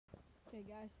Okay,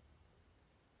 guys,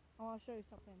 I want to show you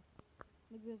something.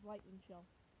 Look at this lightning show.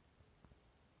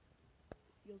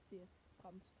 You'll see it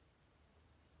comes.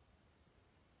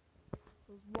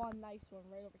 There's one nice one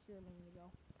right over here a minute ago.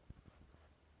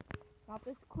 Now, if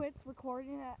this quits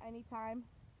recording at any time,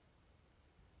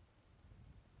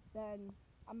 then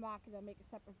I'm not going to make a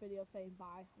separate video saying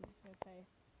bye. I'm just going to say,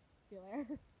 see you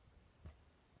later.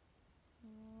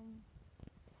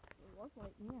 It was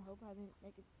lightning. I hope I didn't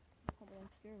make it. Hope I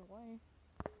didn't scare it away.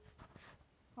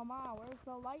 Come on, where's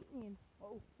the lightning?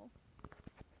 Oh.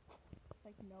 It's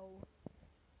like no.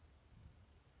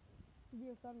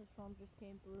 Severe thunderstorm just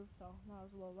came through, so now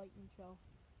there's a little lightning show.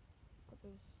 But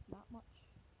there's not much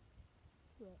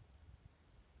to it.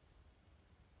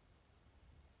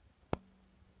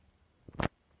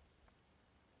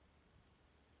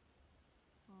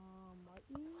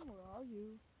 Lightning, where are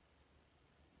you?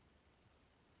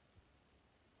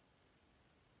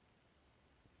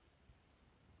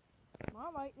 Come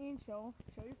on, lightning, show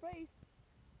your face.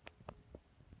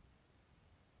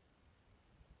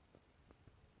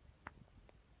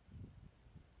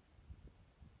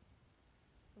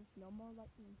 There's no more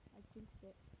lightning. I jinxed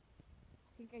it.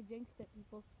 I think I jinxed it,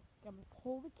 people. I'm gonna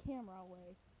pull the camera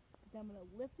away, but then I'm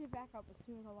gonna lift it back up as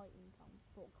soon as the lightning comes.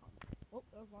 Full comes. Oh,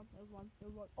 there's one.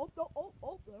 Oh, no,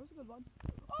 oh, there's a good one.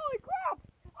 Holy crap!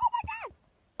 Oh my god!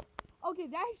 Okay,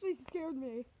 that actually scared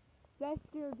me. That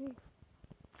scared me.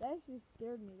 That actually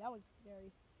scared me. That was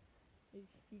scary. If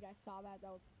you guys saw that,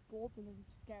 that was bolting and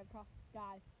scared across the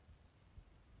sky.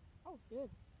 That was good.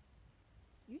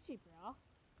 Gucci, bro.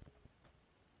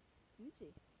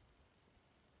 Gucci.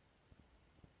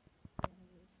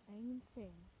 Same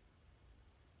thing.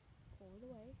 Pull it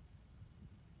away.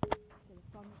 Okay, the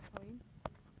sun is coming.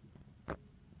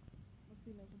 Must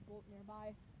be there's a bolt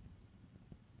nearby.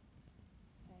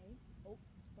 Okay. Oh,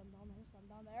 sun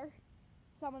down there.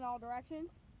 Some in all directions.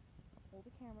 Hold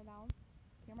the camera down.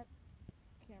 Camera.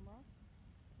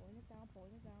 Pulling it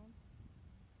down.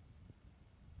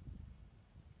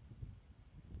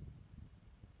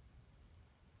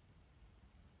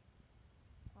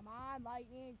 Come on,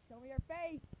 lightning, show me your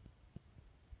face.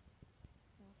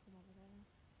 Oh, come over there.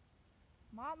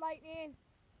 Come on, lightning.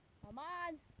 Come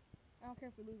on. I don't care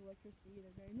if we lose electricity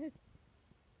either during this.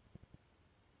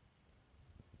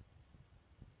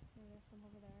 There's some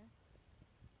over there.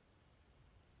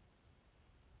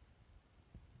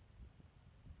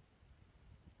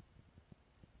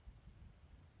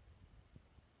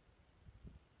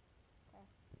 Okay.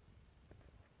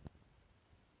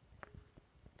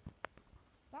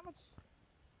 Not much.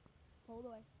 Pull it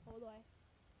away. I'm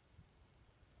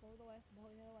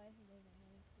holding it away.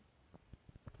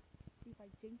 See if I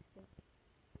jinxed it.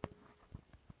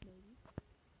 Maybe.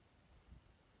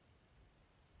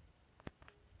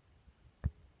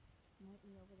 Might be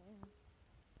over there.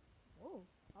 Oh,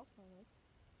 I'll play it.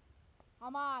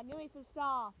 Come on, give me some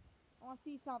stuff. I want to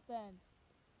see something.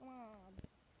 Come on.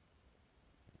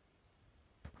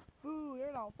 Boo,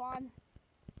 you're no fun.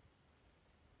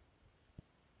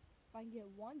 If I can get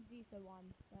one decent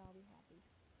one, then I'll be happy.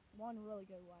 One really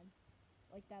good one.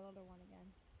 Like that other one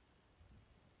again.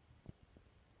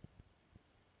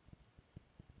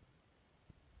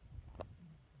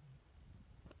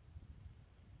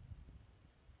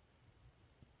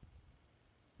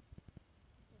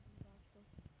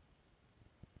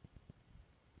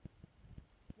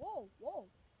 Whoa.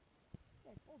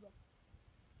 Okay, hold up.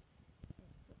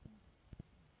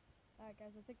 Alright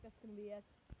guys, I think that's gonna be it.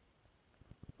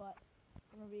 But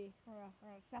we're gonna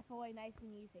step away nice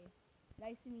and easy.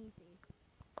 Nice and easy.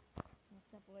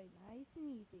 Step away nice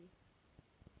and easy.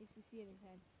 In case we see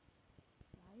anything.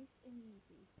 Nice and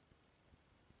easy.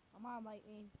 Come on,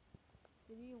 lightning.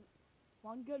 Give me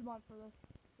one good one for the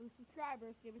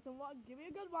subscribers. Give me a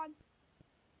good one.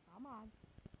 Come on.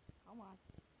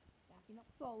 Backing up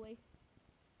slowly.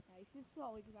 Nice and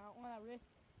slowly, because I don't want to risk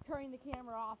turning the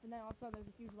camera off and then all of a sudden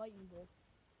there's a huge lightning bolt.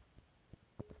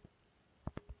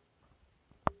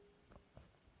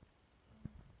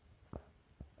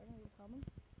 Are you coming?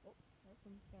 Oh, there's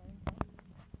some staring.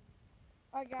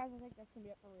 Alright guys, I think that's going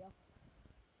to be it for real.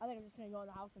 I think I'm just going to go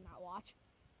in the house and not watch.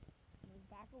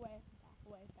 Back away.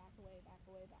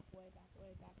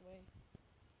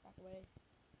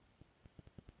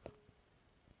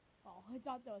 Oh, I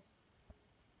thought that was...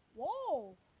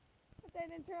 Whoa! But they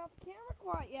didn't turn off the camera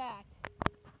quite yet.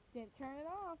 Didn't turn it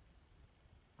off.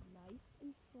 Nice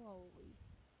and slowly.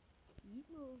 Keep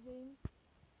moving.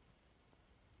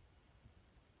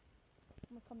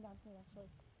 I'm gonna come down here actually.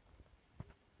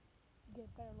 Get a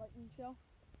better lightning show.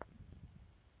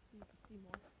 So you can see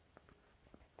more.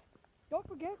 Don't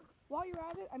forget, while you're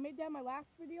at it, I made that in my last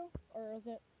video. Or is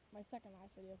it my second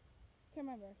last video. Can't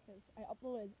remember because I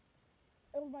uploaded.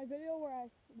 It was my video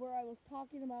where I was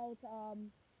talking about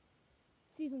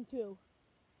season 2.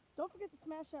 Don't forget to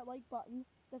smash that like button,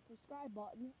 that subscribe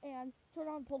button, and turn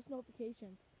on post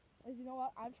notifications. As you know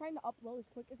what, I'm trying to upload as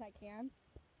quick as I can,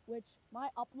 which my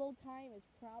upload time is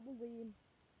probably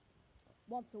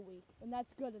once a week, and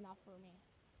that's good enough for me.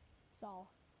 So,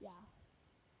 yeah,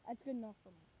 that's good enough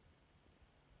for me.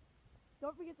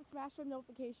 Don't forget to smash those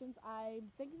notifications.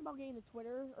 I'm thinking about getting a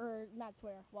Twitter, or not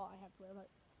Twitter, well, I have Twitter, but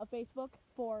a Facebook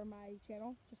for my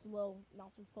channel. Just a little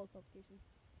announcements, post notifications.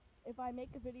 If I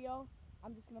make a video,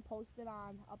 I'm just going to post it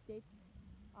on updates.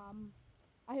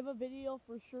 I have a video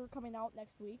for sure coming out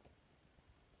next week.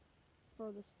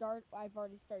 For the start, I've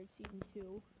already started season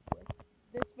 2 with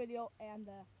this video and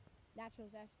the Natural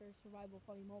Disaster Survival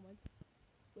Funny Moment,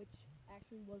 which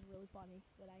actually was really funny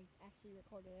that I actually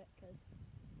recorded it, because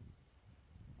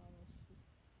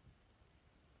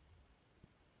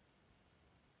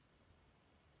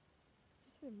it's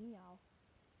just a meow.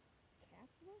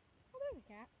 Cat's there? Oh, there's a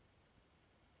cat.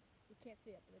 You can't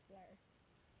see it, but it's there.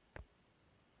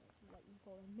 There's some lightning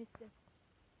bolt. I missed it.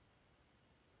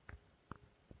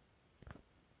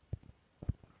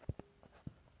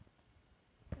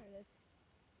 There it is.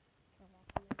 Turn off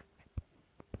here.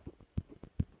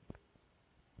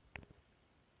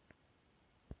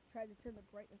 Try to turn the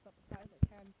brightness up as high as I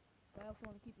can, but I also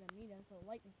want to keep it in medium so the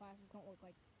lightning flashes don't look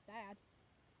like that.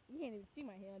 You can't even see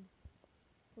my hand,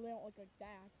 so they don't look like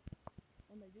that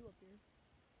when they do appear.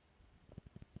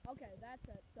 Okay, that's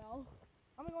it. So,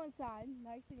 I'm gonna go inside,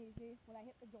 nice and easy. When I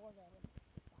hit the door, then I'm gonna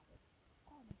stop it.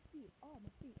 Oh, my feet. Oh,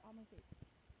 my feet. On my feet.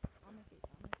 On my feet.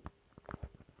 On my feet.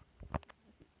 On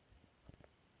my feet.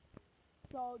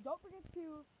 So, don't forget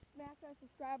to smash that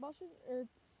subscribe button,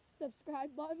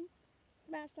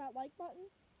 smash that like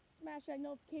button, smash that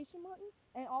notification button,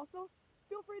 and also,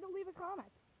 feel free to leave a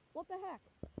comment. What the heck?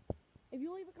 If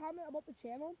you leave a comment about the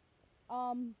channel,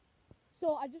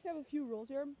 so I just have a few rules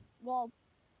here. Well,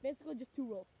 basically just 2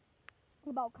 rules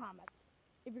about comments.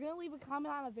 If you're going to leave a comment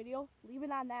on a video, leave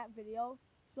it on that video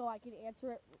so I can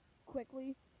answer it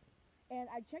quickly. And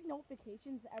I check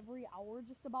notifications every hour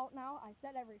just about now. I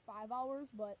said every 5 hours,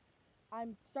 but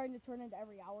I'm starting to turn into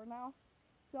every hour now.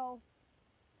 So,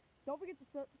 don't forget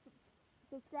to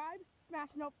subscribe, smash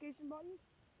the notification button,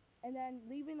 and then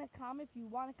leaving a comment if you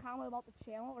want to comment about the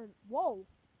channel, or, whoa,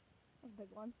 that's a big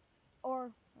one,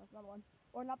 or, that's another one,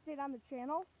 or an update on the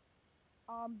channel.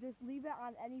 Just leave it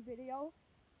on any video.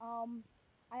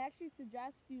 I actually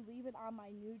suggest you leave it on my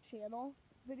new channel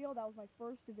video. That was my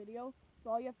first video. So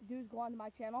all you have to do is go onto my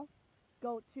channel,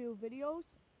 go to videos,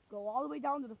 go all the way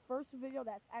down to the first video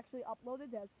that's actually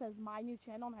uploaded that says my new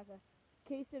channel and has a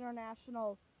Case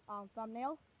International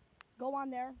thumbnail. Go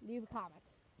on there, leave a comment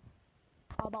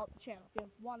about the channel.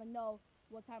 If you want to know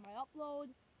what time I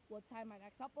upload, what time my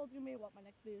next upload is going to be, what my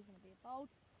next video is going to be about.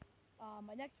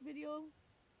 My next video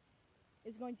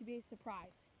is going to be a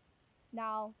surprise.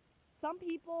 Now, some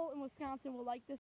people in Wisconsin will like this